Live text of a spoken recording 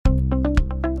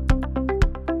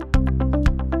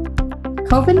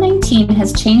COVID-19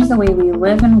 has changed the way we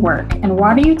live and work, and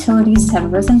water utilities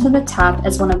have risen to the top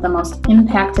as one of the most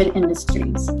impacted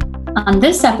industries. On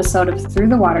this episode of Through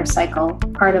the Water Cycle,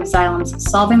 part of Xylem's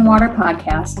Solving Water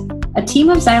podcast, a team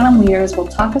of Xylem leaders will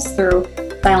talk us through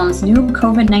Xylem's new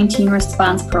COVID-19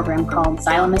 response program called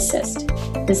Xylem Assist,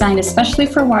 designed especially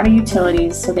for water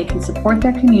utilities so they can support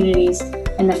their communities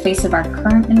in the face of our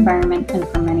current environment and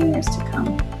for many years to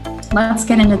come. Let's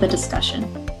get into the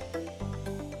discussion.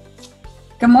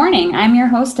 Good morning. I'm your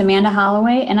host, Amanda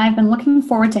Holloway, and I've been looking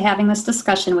forward to having this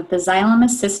discussion with the Xylem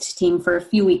Assist team for a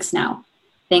few weeks now.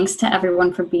 Thanks to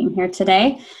everyone for being here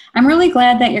today. I'm really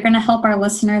glad that you're going to help our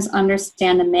listeners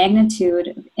understand the magnitude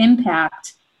of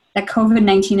impact that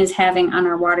COVID-19 is having on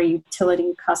our water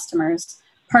utility customers,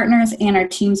 partners, and our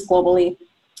teams globally.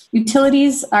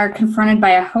 Utilities are confronted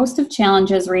by a host of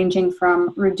challenges ranging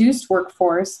from reduced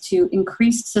workforce to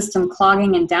increased system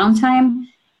clogging and downtime,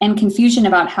 and confusion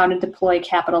about how to deploy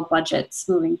capital budgets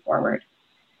moving forward.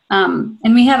 And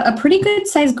we have a pretty good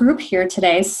sized group here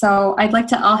today, so I'd like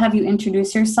to all have you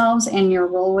introduce yourselves and your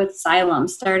role with Xylem,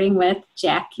 starting with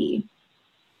Jackie.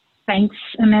 Thanks,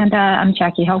 Amanda. I'm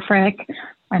Jackie Helfrich.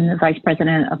 I'm the Vice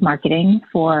President of Marketing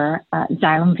for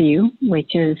Xylem View,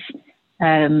 which is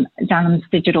Xylem's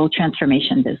digital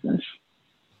transformation business.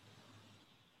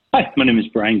 Hi, my name is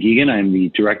Brian Geegan. I'm the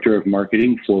Director of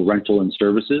Marketing for Rental and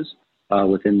Services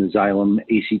within the Xylem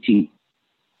ACT.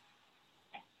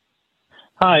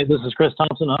 Hi, this is Chris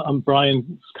Thompson. I'm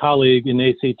Brian's colleague in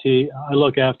ACT. I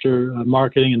look after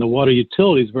marketing in the water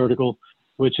utilities vertical,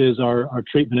 which is our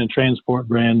treatment and transport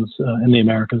brands in the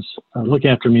Americas. I look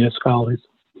after municipalities.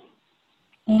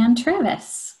 And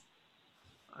Travis.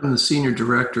 I'm the Senior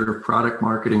Director of Product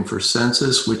Marketing for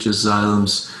Census, which is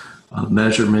Xylem's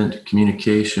measurement,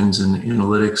 communications, and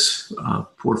analytics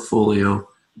portfolio.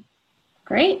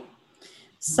 Great.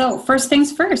 So first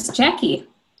things first, Jackie,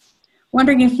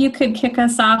 wondering if you could kick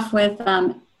us off with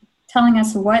telling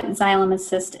us what Xylem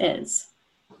Assist is.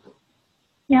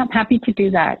 Yeah, I'm happy to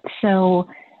do that. So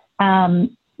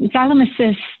Xylem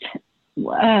Assist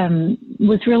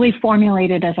was really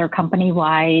formulated as our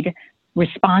company-wide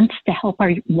response to help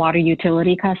our water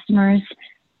utility customers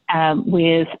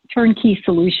with turnkey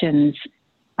solutions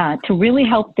to really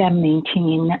help them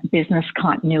maintain business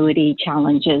continuity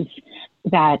challenges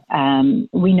that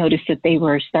we noticed that they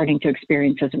were starting to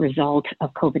experience as a result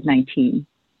of COVID-19.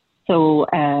 So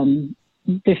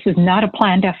this is not a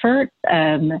planned effort.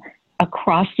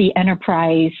 Across the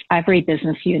enterprise, every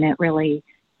business unit really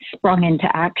sprung into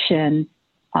action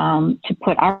to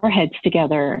put our heads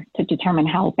together to determine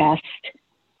how best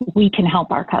we can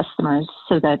help our customers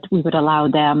so that we would allow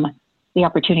them the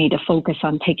opportunity to focus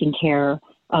on taking care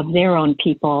of their own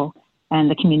people and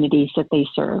the communities that they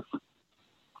serve.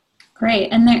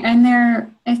 Great.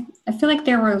 I feel like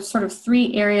there were sort of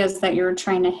three areas that you were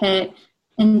trying to hit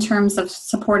in terms of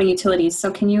supporting utilities.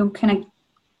 So can you kind of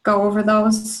go over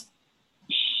those?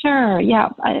 Sure. Yeah.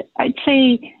 I'd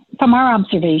say from our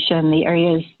observation, the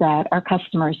areas that our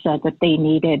customers said that they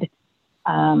needed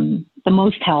the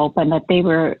most help and that they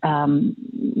were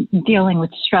dealing with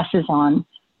stresses on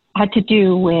had to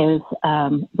do with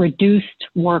reduced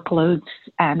workloads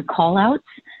and call-outs.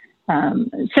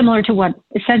 Similar to what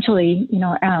essentially,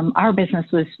 our business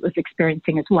was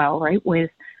experiencing as well, right? With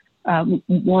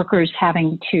workers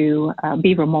having to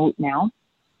be remote now.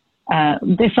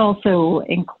 This also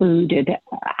included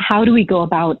how do we go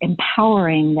about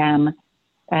empowering them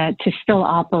to still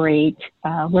operate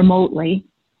remotely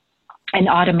and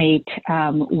automate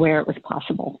where it was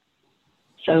possible.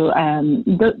 So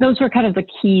those were kind of the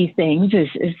key things is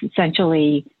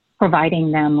essentially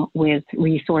providing them with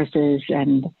resources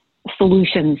and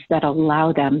solutions that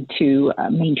allow them to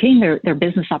maintain their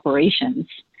business operations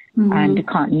and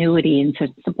continuity and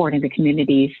supporting the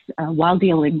communities while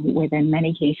dealing with, in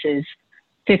many cases,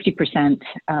 50%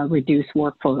 reduced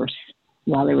workforce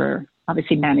while they were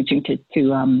obviously managing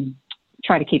to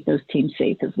try to keep those teams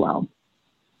safe as well.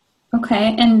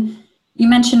 Okay, and you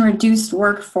mentioned reduced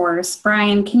workforce.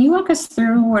 Brian, can you walk us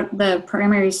through what the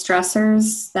primary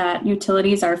stressors that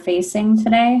utilities are facing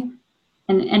today?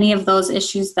 And any of those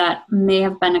issues that may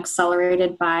have been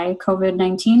accelerated by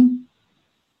COVID-19?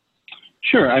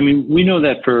 Sure. I mean, we know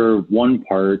that for one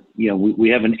part, we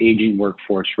have an aging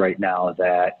workforce right now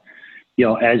that,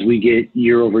 as we get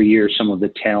year over year, some of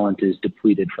the talent is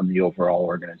depleted from the overall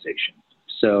organization.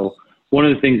 So one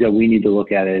of the things that we need to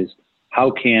look at is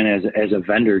how can, as a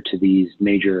vendor to these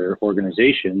major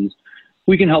organizations,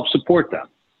 we can help support them.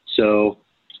 So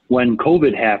when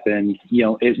COVID happened,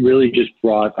 it really just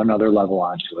brought another level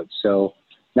onto it. So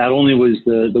not only was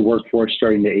the workforce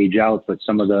starting to age out, but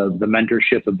some of the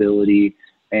mentorship ability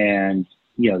and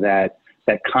that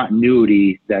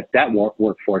continuity that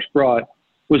workforce brought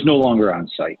was no longer on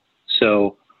site.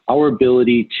 So our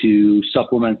ability to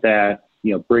supplement that,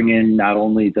 bring in not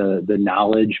only the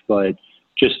knowledge, but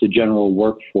just the general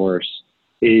workforce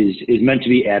is meant to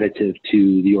be additive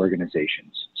to the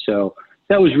organizations. So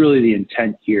that was really the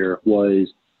intent here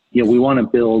was, we want to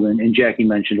build, and Jackie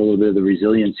mentioned a little bit of the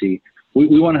resiliency.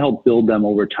 We want to help build them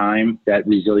over time, that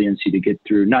resiliency to get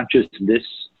through not just this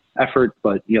effort,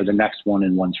 but the next one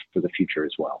and ones for the future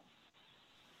as well.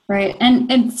 Right. And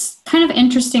it's kind of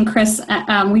interesting, Chris,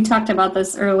 we talked about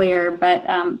this earlier, but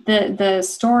the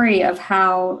story of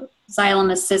how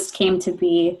Xylem Assist came to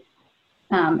be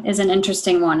is an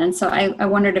interesting one. And so I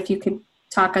wondered if you could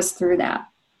talk us through that.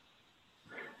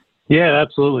 Yeah,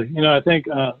 absolutely. I think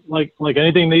like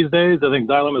anything these days, I think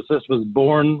Xylem Assist was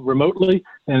born remotely.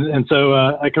 And so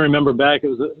I can remember back, it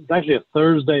was actually a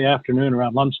Thursday afternoon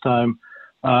around lunchtime.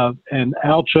 And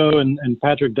Alcho and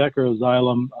Patrick Decker of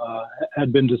Xylem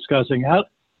had been discussing how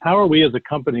are we as a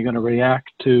company going to react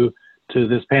to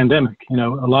this pandemic? A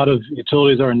lot of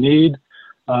utilities are in need.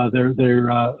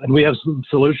 And we have some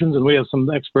solutions, and we have some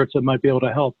experts that might be able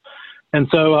to help. And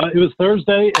so it was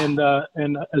Thursday, and a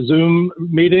Zoom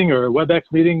meeting or a WebEx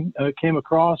meeting came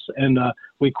across, and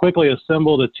we quickly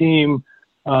assembled a team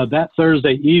that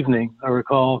Thursday evening, I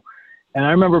recall. And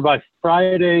I remember by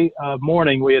Friday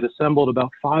morning, we had assembled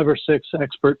about 5 or 6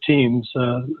 expert teams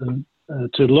to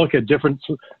look at different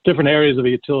areas of a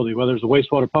utility, whether it's a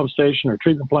wastewater pump station or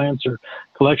treatment plants or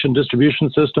collection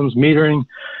distribution systems, metering.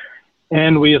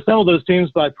 And we assembled those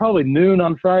teams by probably noon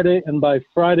on Friday. And by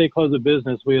Friday close of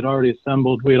business, we had already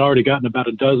gotten about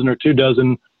a dozen or 2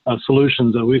 dozen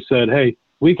solutions that we said, hey,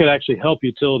 we could actually help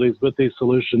utilities with these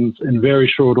solutions in very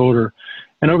short order.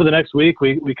 And over the next week,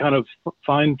 we kind of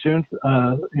fine-tuned,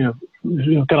 kind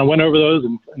of went over those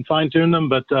and fine-tuned them.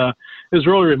 But it was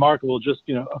really remarkable, just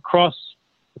across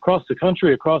the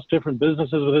country, across different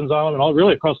businesses within Xylem, and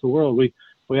really across the world.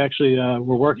 We actually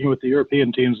were working with the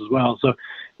European teams as well. So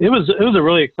it was a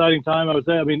really exciting time, I would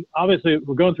say. I mean, obviously,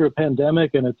 we're going through a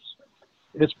pandemic, and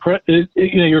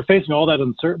you're facing all that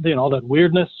uncertainty and all that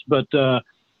weirdness, but to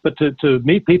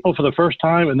meet people for the first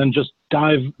time and then just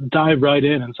dive right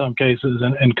in some cases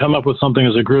and come up with something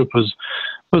as a group was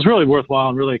really worthwhile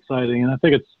and really exciting. And I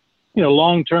think it's,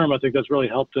 long term, I think that's really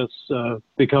helped us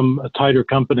become a tighter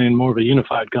company and more of a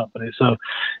unified company. So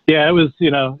yeah, it was,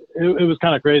 it was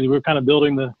kind of crazy. We were kind of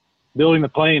building the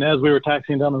plane as we were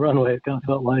taxiing down the runway, it kind of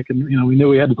felt like, and, we knew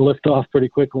we had to lift off pretty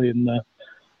quickly.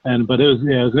 But it was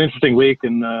an interesting week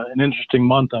and an interesting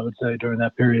month, I would say, during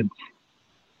that period.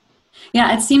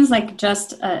 Yeah, it seems like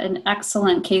just an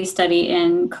excellent case study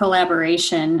in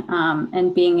collaboration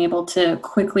and being able to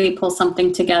quickly pull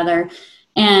something together.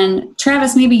 And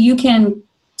Travis, maybe you can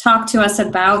talk to us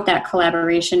about that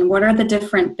collaboration. What are the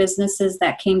different businesses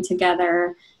that came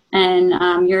together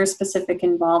and your specific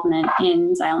involvement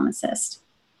in Xylem Assist?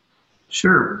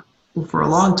 Sure. Well, for a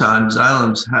long time,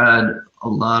 Xylem's had a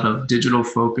lot of digital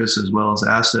focus as well as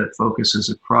asset focuses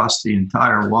across the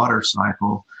entire water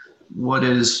cycle. What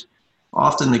is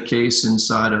often the case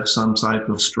inside of some type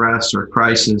of stress or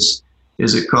crisis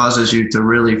is it causes you to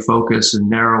really focus and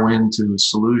narrow into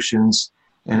solutions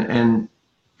and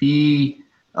be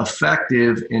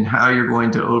effective in how you're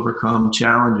going to overcome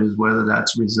challenges, whether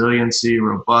that's resiliency,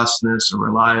 robustness, or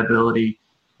reliability.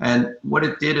 And what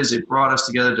it did is it brought us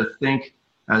together to think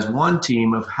as one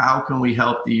team of how can we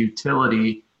help the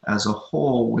utility as a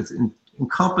whole with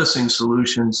encompassing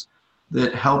solutions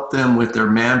that help them with their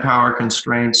manpower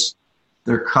constraints,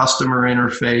 their customer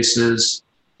interfaces,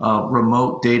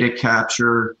 remote data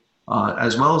capture,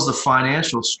 as well as the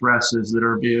financial stresses that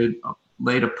are being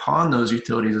laid upon those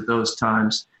utilities at those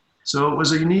times. So it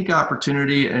was a unique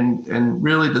opportunity, and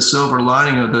really the silver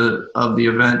lining of the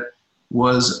event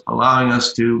was allowing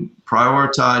us to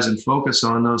prioritize and focus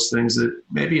on those things that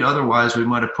maybe otherwise we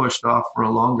might have pushed off for a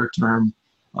longer term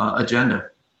agenda.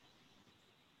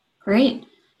 Great.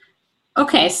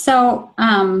 Okay, so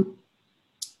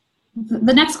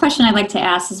the next question I'd like to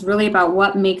ask is really about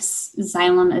what makes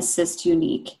Xylem Assist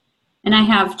unique. And I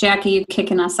have Jackie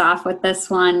kicking us off with this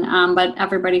one, but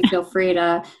everybody feel free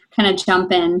to kind of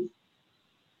jump in.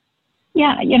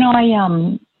 Yeah,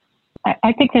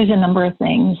 I think there's a number of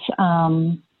things.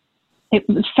 It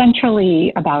was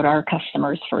centrally about our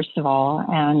customers, first of all.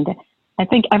 And I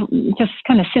think I'm just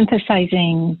kind of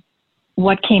synthesizing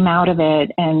what came out of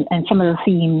it and some of the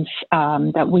themes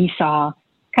that we saw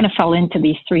kind of fell into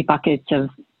these 3 buckets of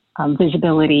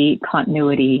visibility,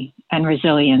 continuity, and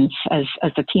resilience, as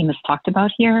the team has talked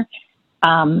about here.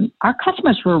 Our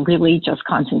customers were really just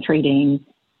concentrating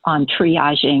on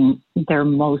triaging their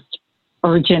most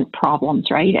urgent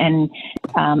problems, right? And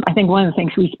I think one of the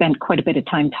things we spent quite a bit of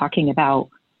time talking about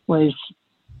was,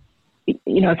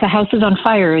 if the house is on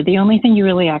fire, the only thing you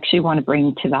really actually want to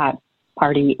bring to that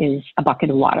party is a bucket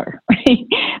of water, right?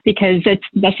 Because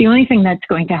that's the only thing that's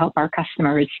going to help our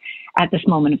customers at this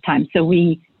moment of time. So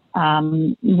we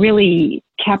really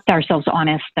kept ourselves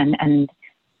honest and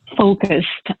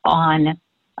focused on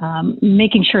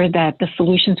making sure that the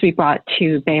solutions we brought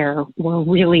to bear were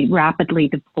really rapidly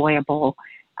deployable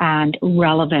and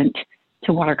relevant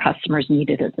to what our customers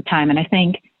needed at the time. And I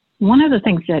think one of the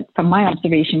things that, from my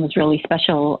observation, was really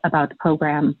special about the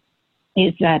program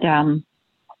is that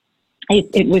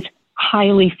it was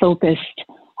highly focused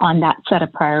on that set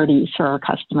of priorities for our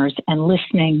customers, and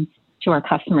listening to our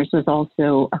customers was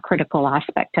also a critical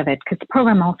aspect of it, because the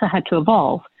program also had to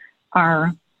evolve.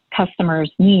 Our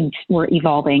customers' needs were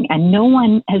evolving, and no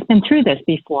one has been through this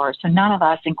before. So none of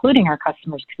us, including our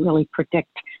customers, could really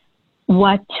predict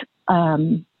what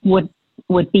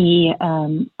would be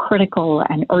critical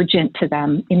and urgent to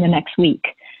them in the next week.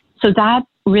 So that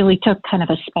really took kind of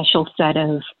a special set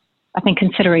of, I think,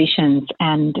 considerations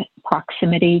and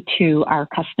proximity to our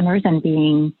customers, and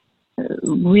being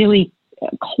really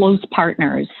close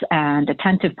partners and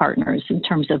attentive partners in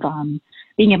terms of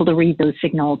being able to read those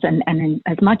signals and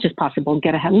as much as possible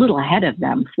get a little ahead of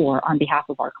them on behalf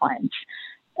of our clients.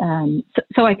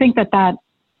 So I think that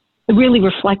really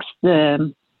reflects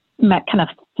the kind of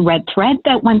thread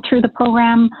that went through the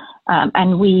program.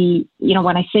 And we,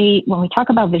 when we talk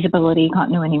about visibility,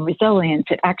 continuity, and resilience,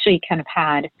 it actually kind of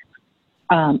had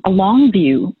a long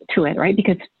view to it, right?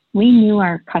 Because we knew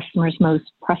our customers'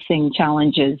 most pressing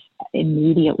challenges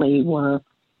immediately were,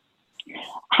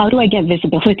 how do I get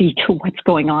visibility to what's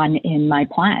going on in my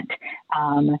plant?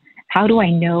 How do I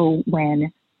know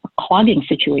when a clogging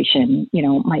situation,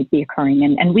 might be occurring?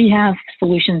 And we have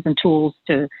solutions and tools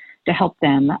to help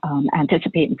them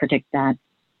anticipate and predict that,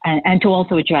 and to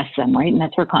also address them, right? And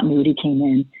that's where continuity came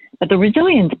in. But the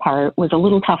resilience part was a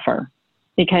little tougher,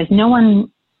 because no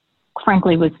one,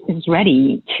 frankly, is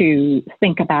ready to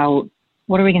think about,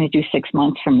 what are we going to do 6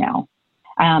 months from now?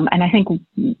 And I think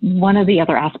one of the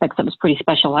other aspects that was pretty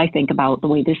special, I think, about the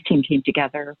way this team came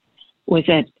together was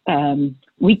that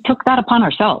we took that upon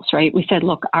ourselves, right? We said,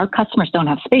 look, our customers don't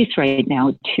have space right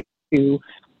now to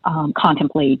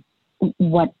contemplate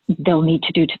what they'll need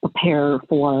to do to prepare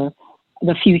for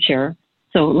the future.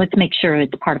 So let's make sure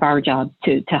it's part of our job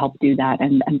to help do that.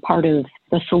 And part of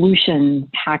the solution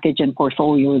package and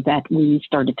portfolio that we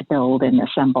started to build and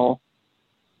assemble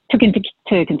took into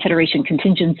consideration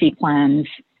contingency plans,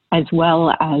 as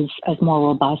well as more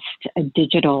robust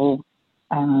digital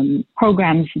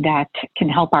programs that can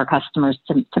help our customers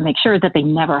to make sure that they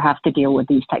never have to deal with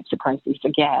these types of crises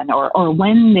again, or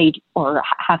when they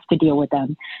have to deal with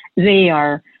them, they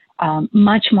are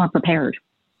much more prepared.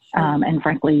 And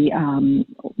frankly,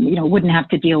 wouldn't have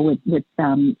to deal with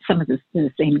some of the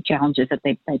same challenges that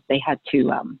they had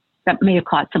to, that may have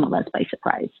caught some of us by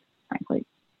surprise, frankly.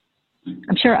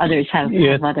 I'm sure others have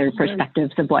other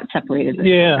perspectives of what separated this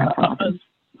program from others.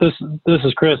 This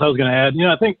is Chris. I was going to add,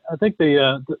 I think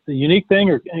the unique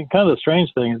thing, or kind of the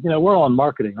strange thing, is, we're all in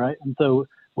marketing, right? And so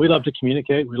we love to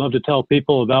communicate. We love to tell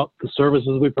people about the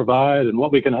services we provide and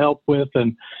what we can help with.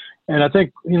 And I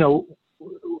think,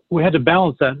 we had to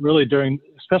balance that really during,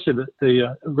 especially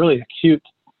the really acute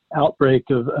outbreak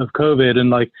of COVID.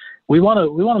 And we want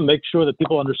to make sure that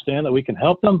people understand that we can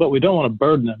help them, but we don't want to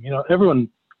burden them. Everyone,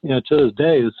 to this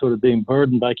day is sort of being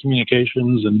burdened by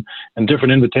communications and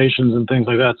different invitations and things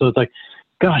like that. So it's like,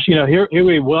 gosh, here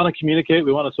we want to communicate.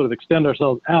 We want to sort of extend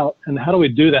ourselves out. And how do we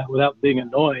do that without being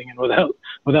annoying and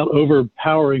without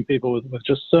overpowering people with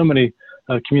just so many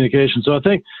communications? So I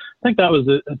think that was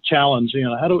a challenge.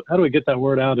 How do we get that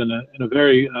word out in a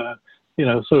very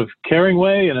sort of caring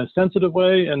way, in a sensitive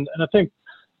way? And I think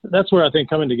that's where I think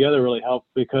coming together really helped,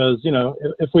 because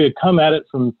if we had come at it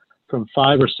from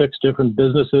 5 or 6 different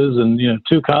businesses and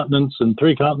 2 continents and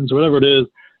 3 continents, whatever it is,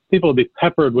 people would be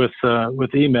peppered with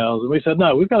emails. And we said,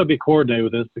 no, we've got to be coordinated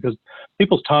with this, because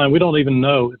people's time, we don't even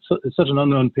know. It's such an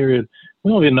unknown period.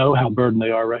 We don't even know how burdened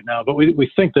they are right now, but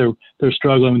we think they're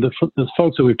struggling. The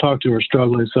folks that we've talked to are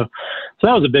struggling. So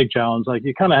that was a big challenge.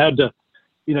 You kind of had to,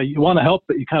 you want to help,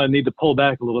 but you kind of need to pull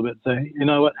back a little bit and say, you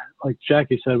know what, like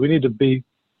Jackie said, we need to be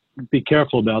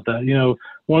careful about that.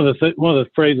 One of the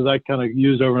phrases I kind of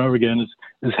use over and over again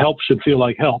is help should feel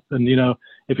like help. And,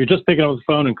 if you're just picking up the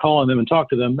phone and calling them and talk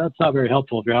to them, that's not very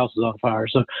helpful if your house is on fire.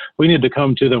 So we need to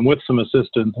come to them with some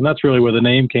assistance. And that's really where the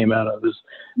name came out of, is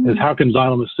how can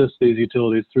Xylem assist these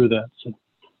utilities through that? So.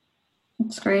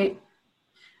 That's great.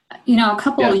 A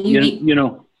couple of unique.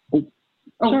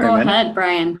 Oh, Sorry, go Amanda. ahead,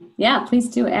 Brian. Yeah, please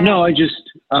do. Add. No, I just,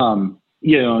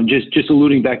 just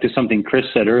alluding back to something Chris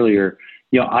said earlier.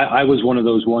 I was one of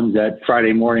those ones that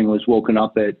Friday morning was woken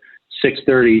up at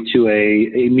 6:30 to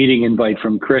a meeting invite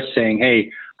from Chris saying,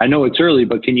 "Hey, I know it's early,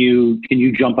 but can you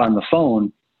jump on the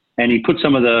phone?" And he put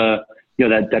some of the,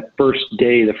 that first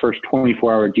day, the first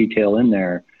 24-hour detail in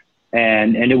there.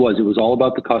 And it was all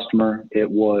about the customer. It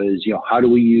was, how do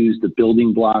we use the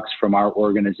building blocks from our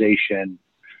organization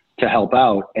to help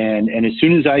out? And as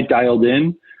soon as I dialed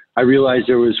in, I realized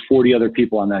there was 40 other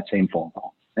people on that same phone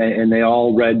call, and they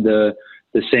all read the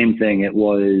same thing. It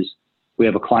was, we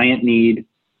have a client need,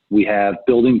 we have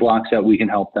building blocks that we can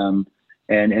help them,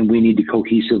 and we need to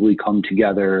cohesively come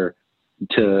together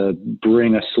to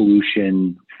bring a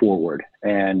solution forward.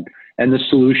 And the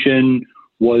solution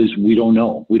was, we don't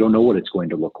know what it's going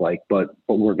to look like, but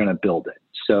we're going to build it.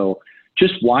 So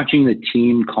just watching the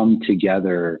team come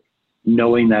together,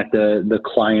 knowing that the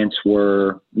clients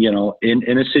were,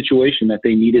 in a situation that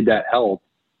they needed that help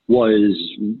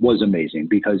was amazing,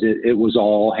 because it was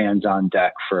all hands on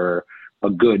deck for a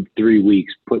good 3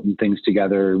 weeks, putting things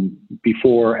together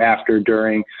before, after,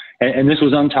 during, and this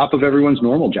was on top of everyone's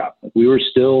normal job. We were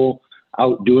still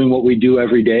out doing what we do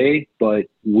every day, but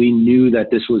we knew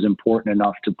that this was important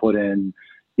enough to put in,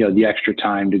 the extra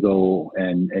time to go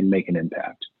and make an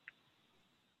impact.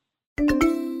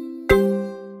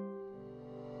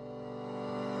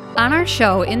 On our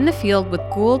show, In the Field with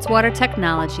Gould's Water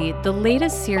Technology, the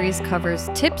latest series covers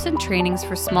tips and trainings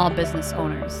for small business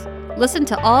owners. Listen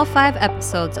to all 5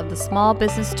 episodes of the Small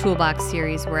Business Toolbox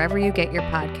series wherever you get your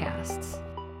podcasts.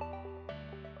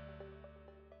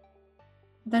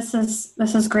 This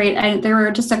is great. There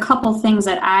were just a couple things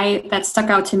that stuck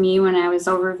out to me when I was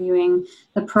overviewing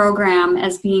the program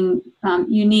as being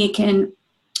unique, and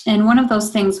one of those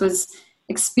things was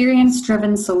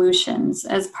experience-driven solutions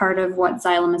as part of what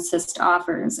Xylem Assist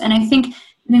offers. And I think,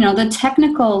 the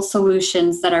technical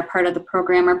solutions that are part of the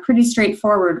program are pretty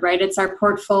straightforward, right? It's our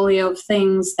portfolio of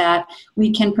things that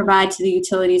we can provide to the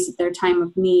utilities at their time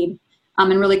of need,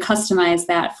 and really customize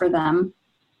that for them.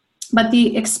 But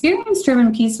the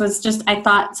experience-driven piece was just, I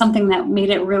thought, something that made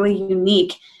it really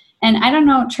unique. And I don't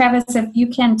know, Travis, if you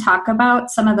can talk about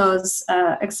some of those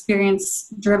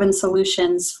experience-driven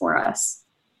solutions for us.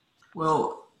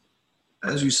 Well,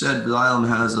 as you said, Xylem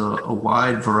has a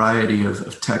wide variety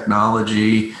of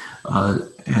technology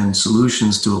and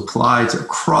solutions to apply to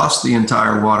across the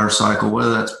entire water cycle,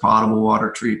 whether that's potable water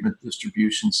treatment,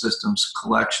 distribution systems,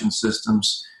 collection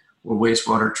systems, or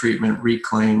wastewater treatment,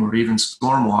 reclaim, or even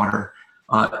stormwater.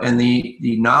 And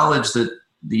the knowledge that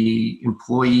the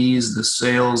employees, the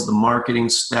sales, the marketing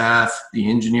staff, the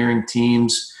engineering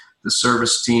teams, the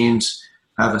service teams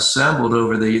have assembled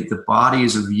over the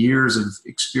bodies of years of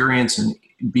experience and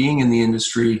being in the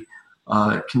industry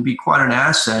can be quite an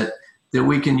asset that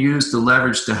we can use to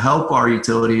leverage to help our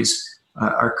utilities,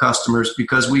 our customers,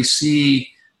 because we see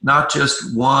not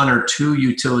just 1 or 2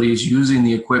 utilities using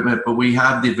the equipment, but we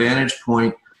have the vantage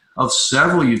point of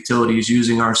several utilities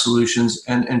using our solutions.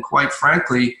 And quite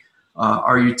frankly,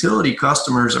 our utility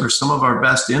customers are some of our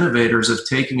best innovators of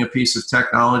taking a piece of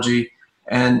technology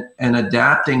and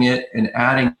adapting it and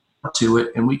adding to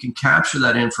it. And we can capture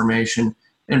that information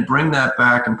and bring that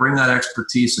back and bring that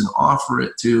expertise and offer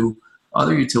it to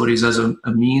other utilities as a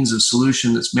means of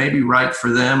solution that's maybe right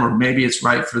for them, or maybe it's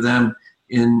right for them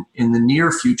in the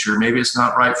near future. Maybe it's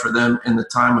not right for them in the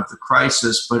time of the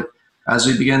crisis, but as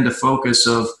we begin to focus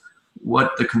of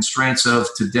what the constraints of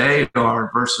today are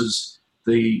versus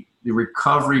the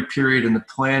recovery period and the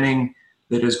planning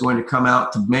that is going to come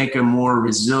out to make a more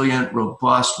resilient,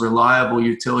 robust, reliable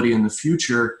utility in the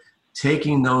future,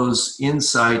 taking those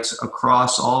insights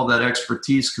across all that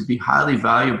expertise could be highly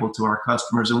valuable to our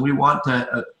customers, and we want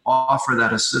to offer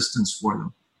that assistance for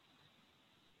them.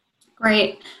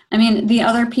 Great. I mean, the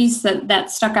other piece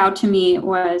that stuck out to me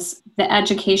was the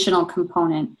educational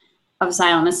component of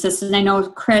Xylem Assist. And I know,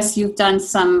 Chris, you've done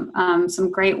some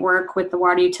great work with the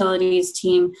water utilities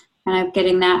team, kind of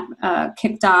getting that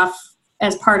kicked off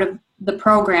as part of the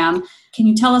program. Can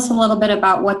you tell us a little bit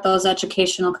about what those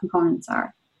educational components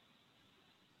are?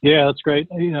 Yeah, that's great.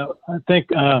 I think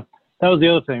that was the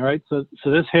other thing, right? So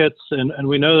this hits, and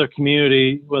we know the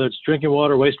community, whether it's drinking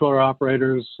water, wastewater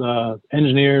operators,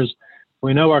 engineers,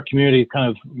 we know our community kind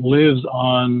of lives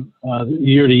on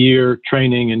year-to-year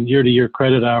training and year-to-year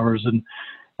credit hours.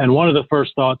 And one of the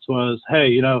first thoughts was,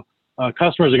 hey,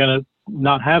 customers are going to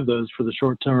not have those for the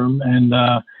short term.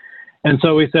 And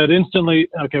so we said instantly,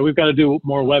 okay, we've got to do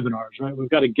more webinars, right? We've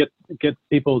got to get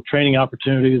people training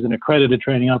opportunities and accredited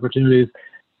training opportunities.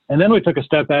 And then we took a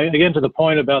step back, again, to the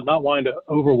point about not wanting to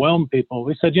overwhelm people.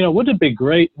 We said, wouldn't it be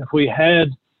great if we had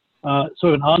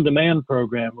sort of an on-demand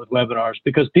program with webinars,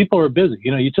 because people are busy.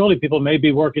 Utility people may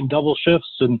be working double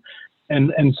shifts, and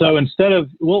so instead of,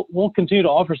 we'll continue to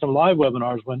offer some live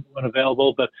webinars when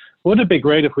available, but wouldn't it be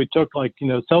great if we took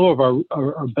some of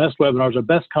our best webinars, our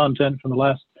best content from the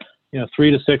last 3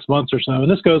 to 6 months or so,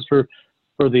 and this goes for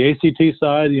the ACT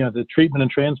side, the treatment and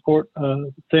transport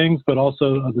things, but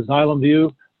also the Xylem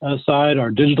View side,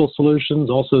 our digital solutions,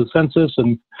 also the census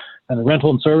and the rental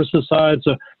and services side.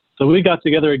 So we got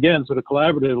together again, sort of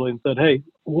collaboratively, and said, hey,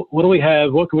 what do we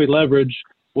have? What can we leverage?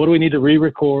 What do we need to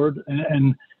re-record?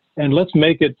 And let's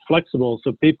make it flexible,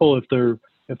 so people, if they're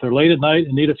late at night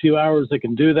and need a few hours, they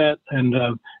can do that. And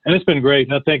it's been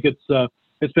great. I think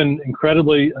it's been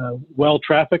incredibly well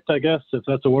trafficked, I guess, if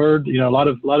that's a word. A lot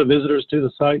of visitors to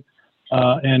the site,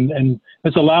 and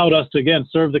it's allowed us to again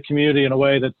serve the community in a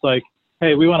way that's like,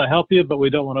 hey, we want to help you, but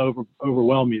we don't want to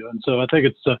overwhelm you. And so I think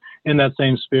it's in that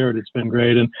same spirit. It's been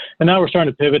great. And now we're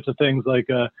starting to pivot to things like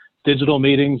digital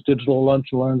meetings, digital lunch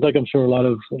and learns, like I'm sure a lot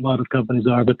of companies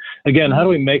are. But again, how do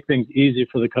we make things easy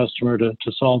for the customer to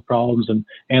solve problems and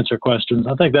answer questions?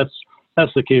 I think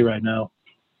that's the key right now.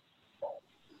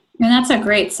 And that's a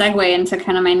great segue into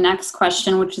kind of my next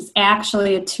question, which is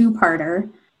actually a two-parter,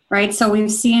 right? So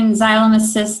we've seen Xylem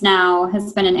Assist now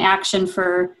has been in action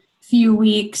for a few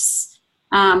weeks.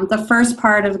 The first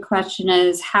part of the question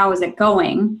is, how is it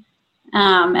going?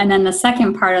 And then the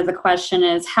second part of the question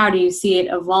is, how do you see it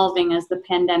evolving as the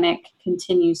pandemic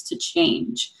continues to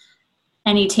change?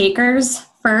 Any takers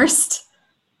first?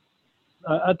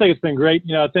 I think it's been great.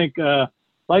 I think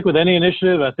like with any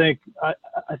initiative, I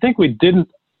think we didn't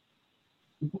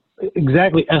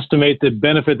exactly estimate the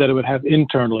benefit that it would have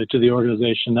internally to the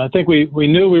organization. I think we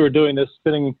knew we were doing this,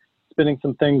 spinning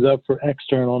some things up for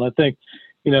external, and I think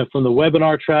from the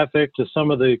webinar traffic to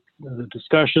some of the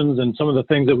discussions and some of the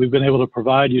things that we've been able to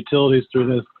provide utilities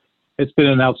through this, it's been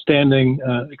an outstanding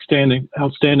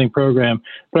program.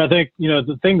 But I think,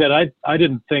 the thing that I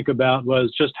didn't think about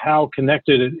was just how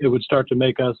connected it would start to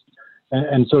make us,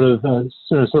 and sort of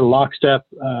lockstep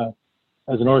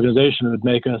as an organization it would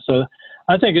make us. So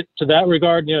I think to that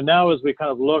regard, now as we kind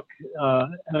of look,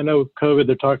 and I know COVID,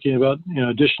 they're talking about,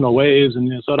 additional waves,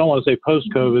 and so I don't want to say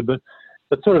post-COVID, but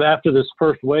sort of after this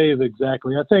first wave,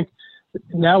 exactly. I think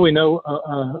now we know,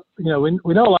 we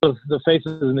know a lot of the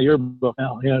faces in the yearbook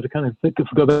now, to kind of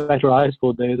go back to our high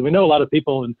school days. We know a lot of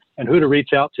people and who to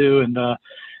reach out to.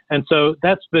 And so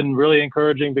that's been really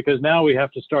encouraging, because now we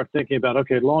have to start thinking about,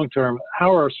 okay, long-term,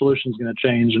 how are our solutions going to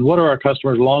change, and what are our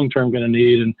customers long-term going to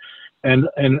need? And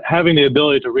having the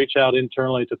ability to reach out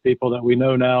internally to people that we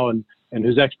know now and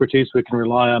whose expertise we can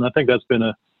rely on. I think that's been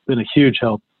a huge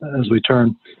help as we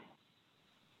turn.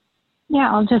 Yeah,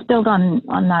 I'll just build on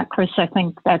that, Chris. I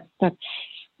think that's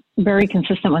very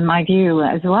consistent with my view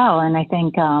as well. And I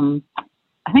think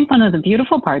one of the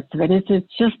beautiful parts of it is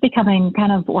it's just becoming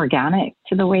kind of organic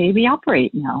to the way we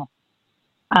operate now.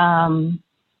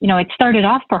 It started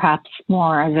off perhaps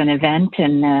more as an event,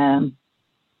 and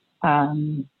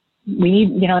we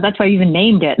need, that's why I even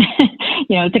named it,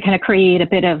 to kind of create a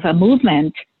bit of a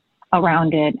movement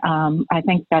around it. I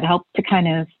think that helped to kind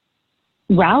of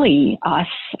rally us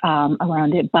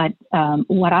around it. But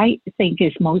what I think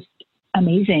is most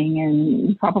amazing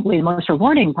and probably the most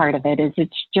rewarding part of it is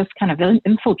it's just kind of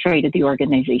infiltrated the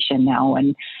organization now.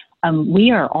 And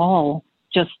we are all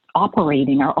just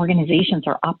operating, our organizations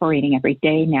are operating every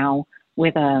day now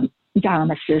with a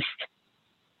Xylem Assist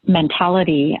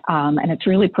mentality. And it's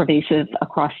really pervasive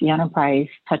across the enterprise,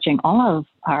 touching all of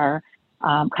our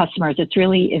customers. It's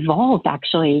really evolved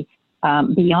actually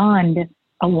beyond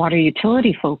a water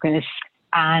utility focus,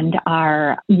 and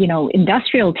our,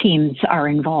 industrial teams are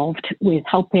involved with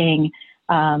helping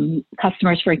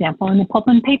customers, for example, in the pulp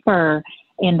and paper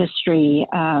industry,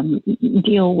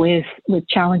 deal with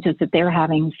challenges that they're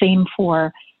having. Same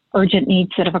for urgent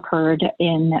needs that have occurred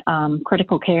in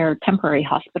critical care temporary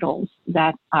hospitals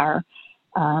that our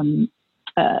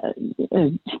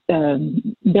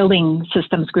building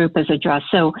systems group has addressed.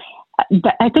 So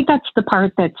I think that's the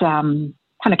part that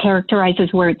kind of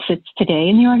characterizes where it sits today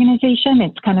in the organization.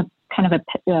 It's kind of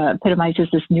epitomizes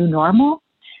this new normal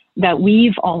that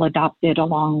we've all adopted,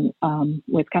 along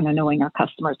with kind of knowing our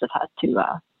customers have had to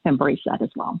embrace that as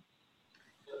well.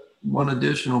 One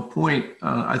additional point,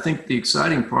 I think the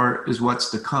exciting part is what's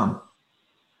to come.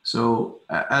 So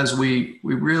as we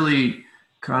really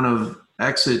kind of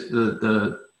exit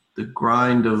the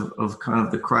grind of kind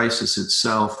of the crisis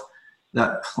itself,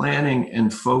 that planning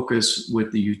and focus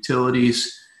with the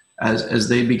utilities as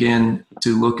they begin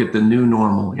to look at the new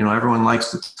normal. You know, everyone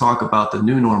likes to talk about the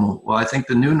new normal. Well, I think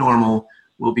the new normal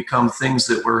will become things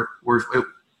that were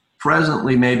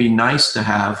presently maybe nice to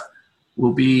have,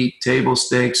 will be table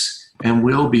stakes and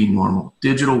will be normal.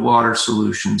 Digital water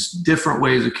solutions, different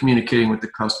ways of communicating with the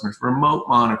customers, remote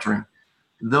monitoring.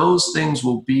 Those things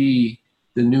will be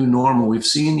the new normal. We've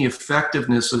seen the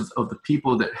effectiveness of the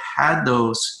people that had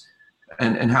those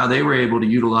and how they were able to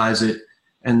utilize it,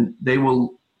 and they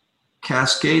will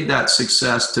cascade that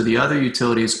success to the other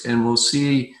utilities, and we'll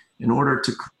see, in order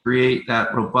to create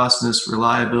that robustness,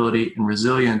 reliability, and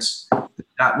resilience,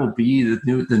 that will be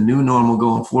the new normal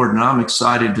going forward. And I'm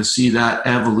excited to see that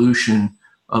evolution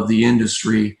of the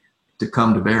industry to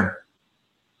come to bear.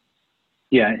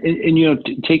 Yeah, and you know,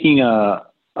 taking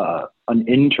an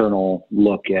internal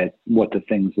look at what the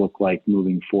things look like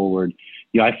moving forward.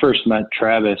 You know, I first met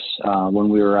Travis when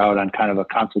we were out on kind of a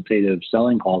consultative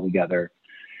selling call together.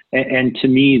 And to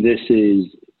me, this is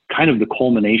kind of the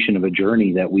culmination of a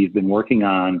journey that we've been working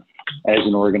on as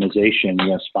an organization, you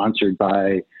know, sponsored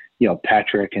by, you know,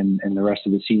 Patrick and the rest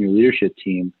of the senior leadership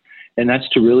team. And that's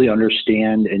to really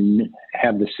understand and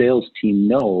have the sales team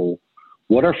know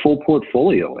what our full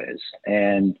portfolio is.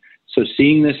 And so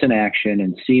seeing this in action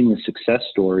and seeing the success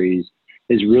stories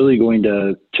is really going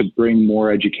to bring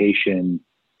more education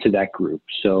to that group.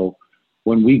 So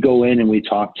when we go in and we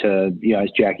talk to, you know, as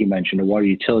Jackie mentioned, a water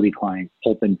utility client,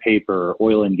 pulp and paper,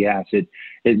 oil and gas, it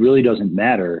really doesn't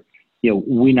matter. You know,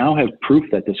 we now have proof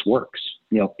that this works.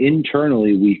 You know,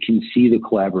 internally, we can see the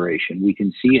collaboration. We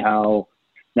can see how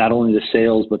not only the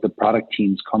sales, but the product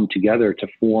teams come together to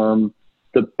form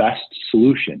the best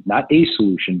solution, not a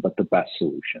solution, but the best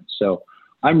solution. So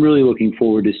I'm really looking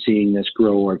forward to seeing this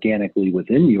grow organically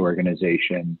within the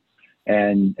organization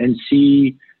and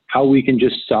see how we can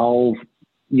just solve,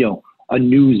 you know, a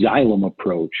new Xylem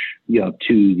approach, you know,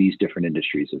 to these different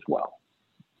industries as well.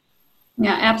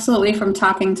 Yeah, absolutely. From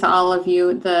talking to all of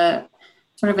you, the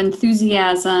sort of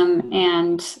enthusiasm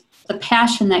and the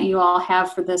passion that you all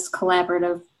have for this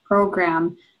collaborative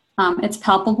program, it's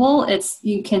palpable. It's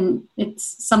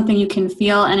something you can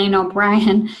feel. And I know,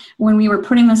 Brian, when we were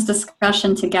putting this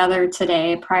discussion together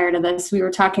today, prior to this, we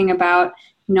were talking about,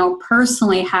 you know,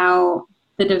 personally how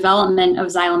the development of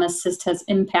Xylem Assist has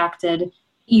impacted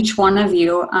each one of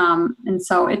you. And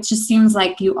so it just seems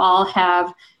like you all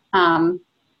have kind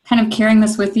of carrying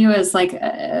this with you as like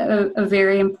a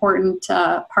very important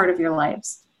part of your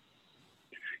lives.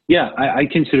 Yeah, I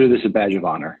consider this a badge of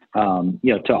honor.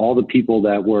 You know, to all the people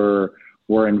that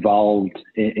were involved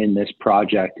in this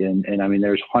project, and I mean,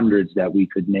 there's hundreds that we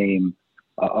could name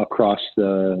across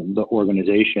the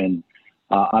organization.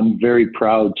 I'm very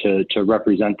proud to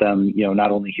represent them, you know,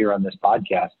 not only here on this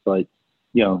podcast, but,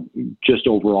 you know, just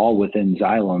overall within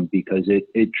Xylem, because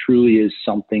it truly is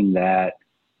something that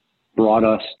brought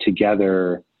us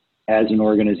together as an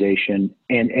organization,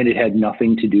 and it had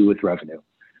nothing to do with revenue.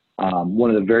 One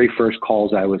of the very first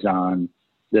calls I was on,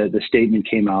 the statement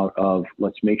came out of,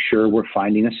 let's make sure we're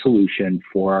finding a solution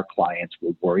for our clients.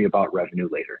 We'll worry about revenue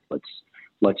later.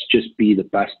 Let's just be the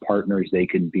best partners they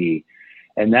can be.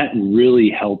 And that really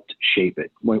helped shape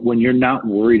it. When you're not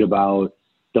worried about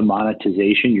the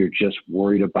monetization, you're just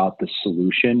worried about the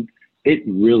solution, it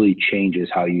really changes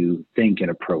how you think and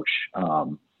approach,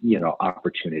 you know,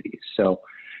 opportunities. So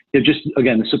just,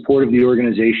 again, the support of the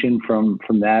organization from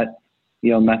that,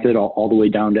 you know, method all the way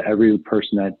down to every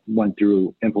person that went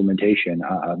through implementation.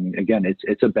 I mean, again,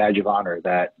 it's a badge of honor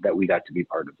that we got to be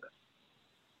part of this.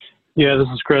 Yeah, this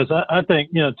is Chris. I think,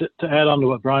 you know, to add on to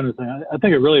what Brian was saying, I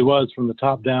think it really was from the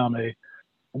top down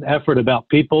an effort about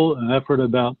people, an effort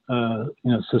about, you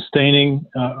know, sustaining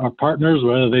our partners,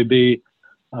 whether they be,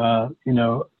 you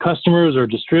know, customers or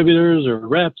distributors or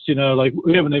reps. You know, like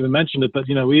we haven't even mentioned it, but,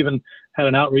 you know, we even had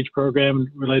an outreach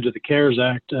program related to the CARES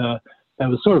Act that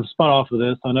was sort of spun off of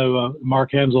this. I know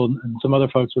Mark Hansel and some other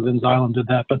folks within Xylem did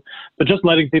that, but just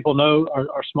letting people know,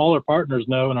 our smaller partners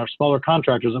know, and our smaller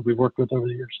contractors that we've worked with over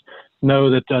the years know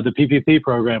that the PPP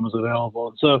program was available.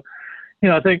 And so, you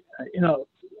know,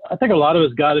 I think a lot of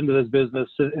us got into this business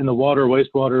in the water,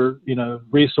 wastewater, you know,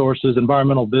 resources,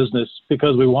 environmental business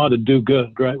because we wanted to do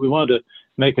good, right? We wanted to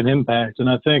make an impact. And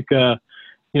I think,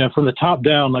 you know, from the top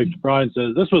down, like Brian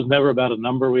says, this was never about a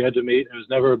number we had to meet. It was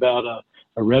never about a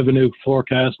revenue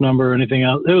forecast number or anything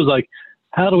else. It was like,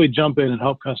 how do we jump in and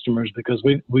help customers? Because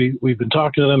we've been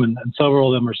talking to them and several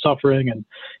of them are suffering,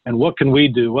 and what can we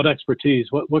do? What expertise?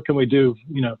 What can we do,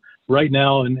 you know, right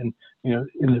now and you know,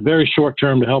 in the very short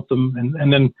term to help them,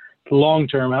 and then the long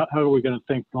term, how are we going to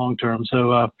think long term?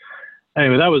 So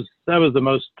anyway, that was the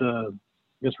most I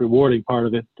guess rewarding part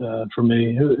of it for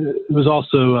me. It was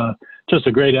also just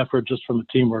a great effort just from a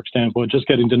teamwork standpoint, just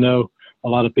getting to know a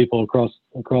lot of people across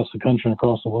the country and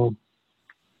across the world.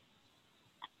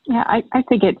 Yeah, I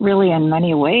think it really, in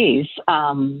many ways,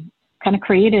 kind of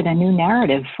created a new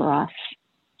narrative for us.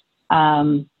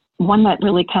 One that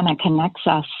really kind of connects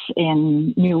us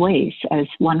in new ways as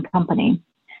one company.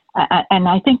 And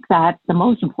I think that the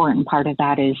most important part of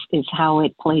that is how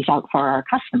it plays out for our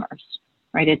customers,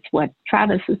 right? It's what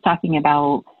Travis was talking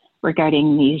about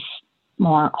regarding these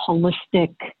more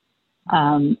holistic,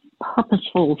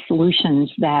 purposeful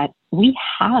solutions that we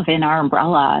have in our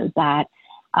umbrella that,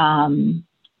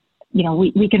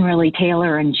 we can really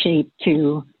tailor and shape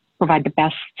to provide the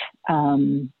best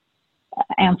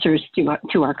answers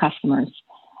to our customers.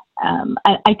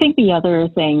 I think the other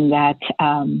thing that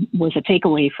was a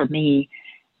takeaway for me,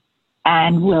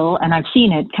 and I've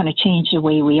seen it kind of change the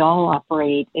way we all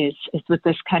operate, is with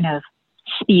this kind of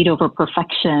speed over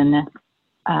perfection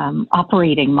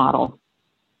operating model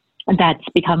that's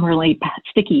become really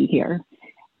sticky here.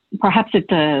 Perhaps it's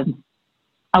the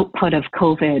output of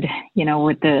COVID,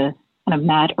 with the kind of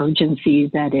mad urgency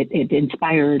that it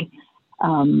inspired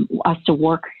us to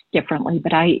work differently.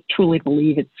 But I truly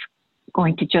believe it's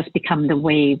going to just become the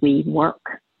way we work,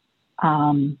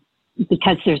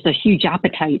 because there's a huge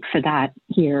appetite for that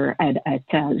here at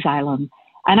Xylem.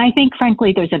 And I think,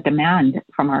 frankly, there's a demand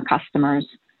from our customers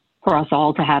for us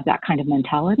all to have that kind of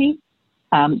mentality.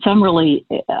 So I'm really,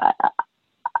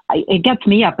 it gets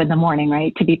me up in the morning,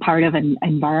 right, to be part of an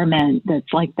environment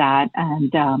that's like that,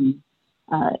 and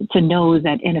to know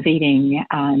that innovating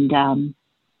and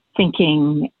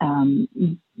thinking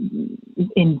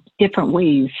in different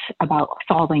ways about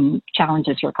solving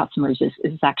challenges for customers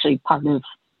is actually part of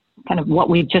kind of what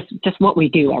we just what we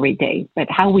do every day. But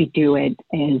how we do it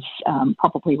is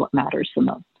probably what matters the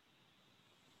most.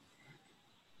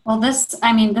 Well, this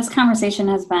conversation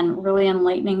has been really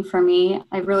enlightening for me.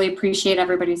 I really appreciate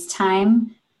everybody's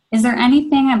time. Is there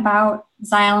anything about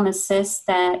Xylem Assist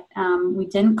that we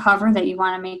didn't cover that you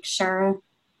want to make sure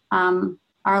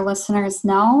our listeners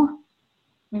know?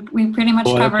 We pretty much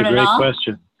covered it all. That's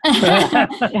a great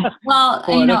question. Well,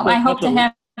 I hope to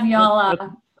have you all. Go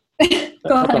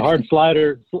ahead. A hard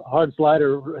slider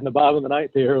in the bottom of the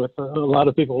ninth here with a lot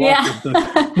of people watching.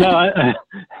 Yeah.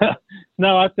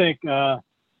 So, I think, I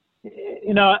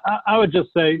would just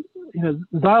say,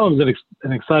 Xylem's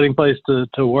an exciting place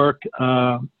to work,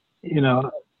 and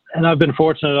I've been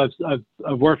fortunate.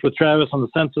 I've worked with Travis on the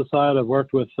Sensus side. I've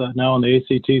worked with now on the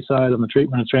ACT side, on the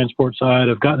treatment and transport side.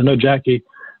 I've gotten to know Jackie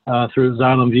through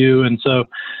Xylem View. And so,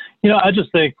 I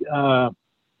just think,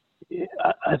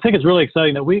 I think it's really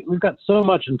exciting that we've got so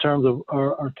much in terms of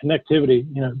our connectivity,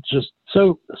 just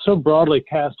so broadly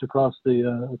cast across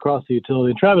the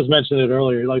utility. And Travis mentioned it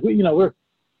earlier. Like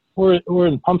we're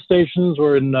in pump stations,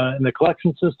 we're in the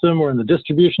collection system, we're in the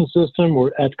distribution system,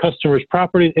 we're at customers'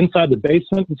 property, inside the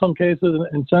basement in some cases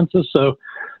in Sensus. So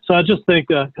I just think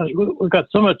we've got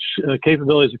so much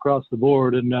capabilities across the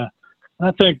board, and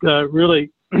I think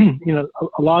really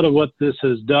a lot of what this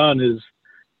has done is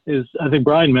I think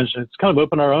Brian mentioned, it's kind of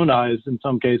opened our own eyes in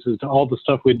some cases to all the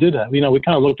stuff we did have. We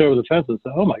kind of looked over the fence and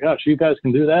said, oh my gosh, you guys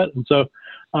can do that. And so,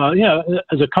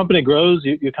 as a company grows,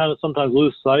 you kind of sometimes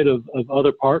lose sight of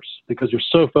other parts because you're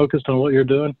so focused on what you're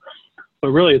doing.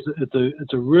 But really,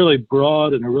 it's a really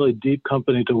broad and a really deep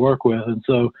company to work with. And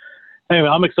so, anyway,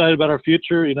 I'm excited about our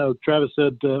future. Travis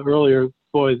said earlier,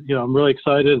 boy, I'm really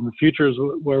excited, and the future is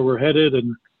where we're headed.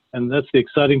 And that's the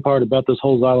exciting part about this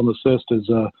whole Xylem Assist is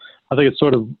I think it's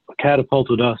sort of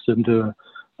catapulted us into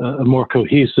a more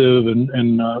cohesive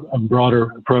and a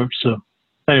broader approach. So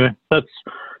anyway, that's,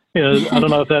 I don't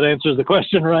know if that answers the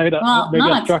question right. Well, maybe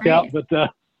no, I struck great. out, but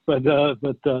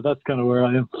that's kind of where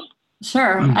I am.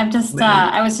 Sure.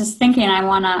 I was just thinking I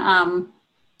want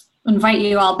to invite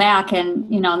you all back in,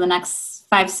 the next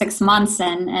 5-6 months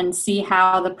and see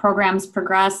how the programs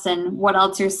progress and what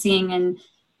else you're seeing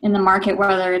in the market,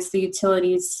 whether it's the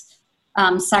utilities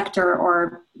sector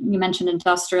or you mentioned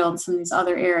industrial and some of these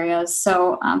other areas.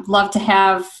 So I'd love to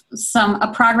have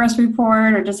a progress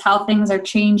report or just how things are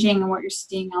changing and what you're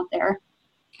seeing out there.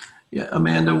 Yeah,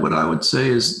 Amanda, what I would say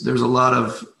is there's a lot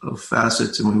of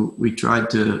facets, and we tried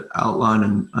to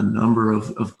outline a number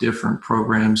of different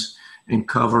programs and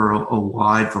cover a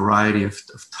wide variety of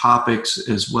topics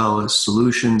as well as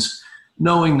solutions,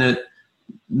 knowing that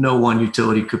no one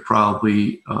utility could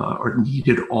probably or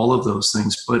needed all of those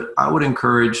things. But I would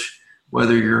encourage,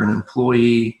 whether you're an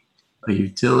employee, a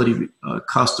utility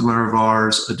customer of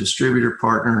ours, a distributor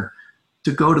partner,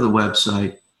 to go to the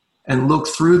website and look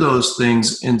through those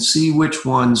things and see which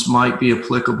ones might be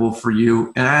applicable for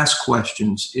you and ask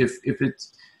questions. If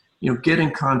get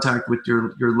in contact with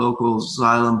your local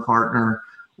Xylem partner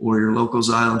or your local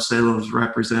Xylem sales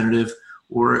representative.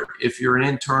 Or if you're an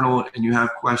internal and you have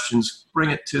questions,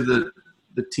 bring it to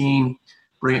the team,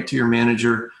 bring it to your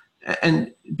manager,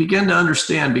 and begin to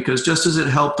understand, because just as it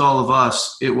helped all of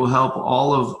us, it will help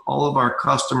all of our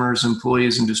customers,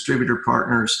 employees, and distributor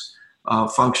partners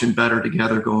function better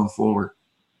together going forward.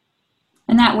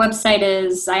 And that website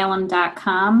is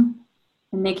Xylem.com,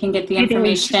 and they can get the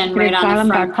information right on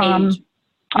the front page.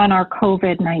 On our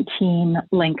COVID-19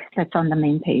 link that's on the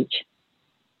main page.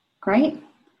 Great.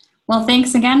 Well,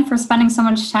 thanks again for spending so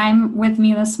much time with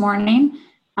me this morning.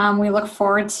 We look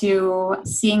forward to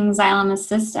seeing Xylem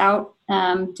Assist out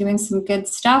doing some good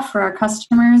stuff for our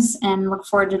customers, and look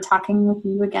forward to talking with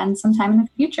you again sometime in the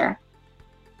future.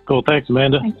 Cool. Thanks,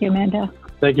 Amanda. Thank you, Amanda.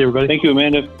 Thank you, everybody. Thank you,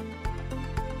 Amanda.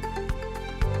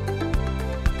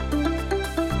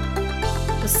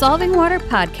 The Solving Water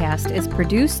podcast is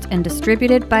produced and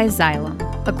distributed by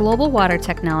Xylem, a global water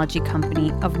technology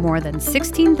company of more than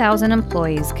 16,000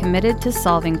 employees committed to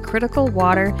solving critical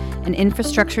water and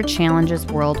infrastructure challenges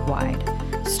worldwide.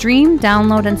 Stream,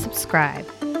 download, and subscribe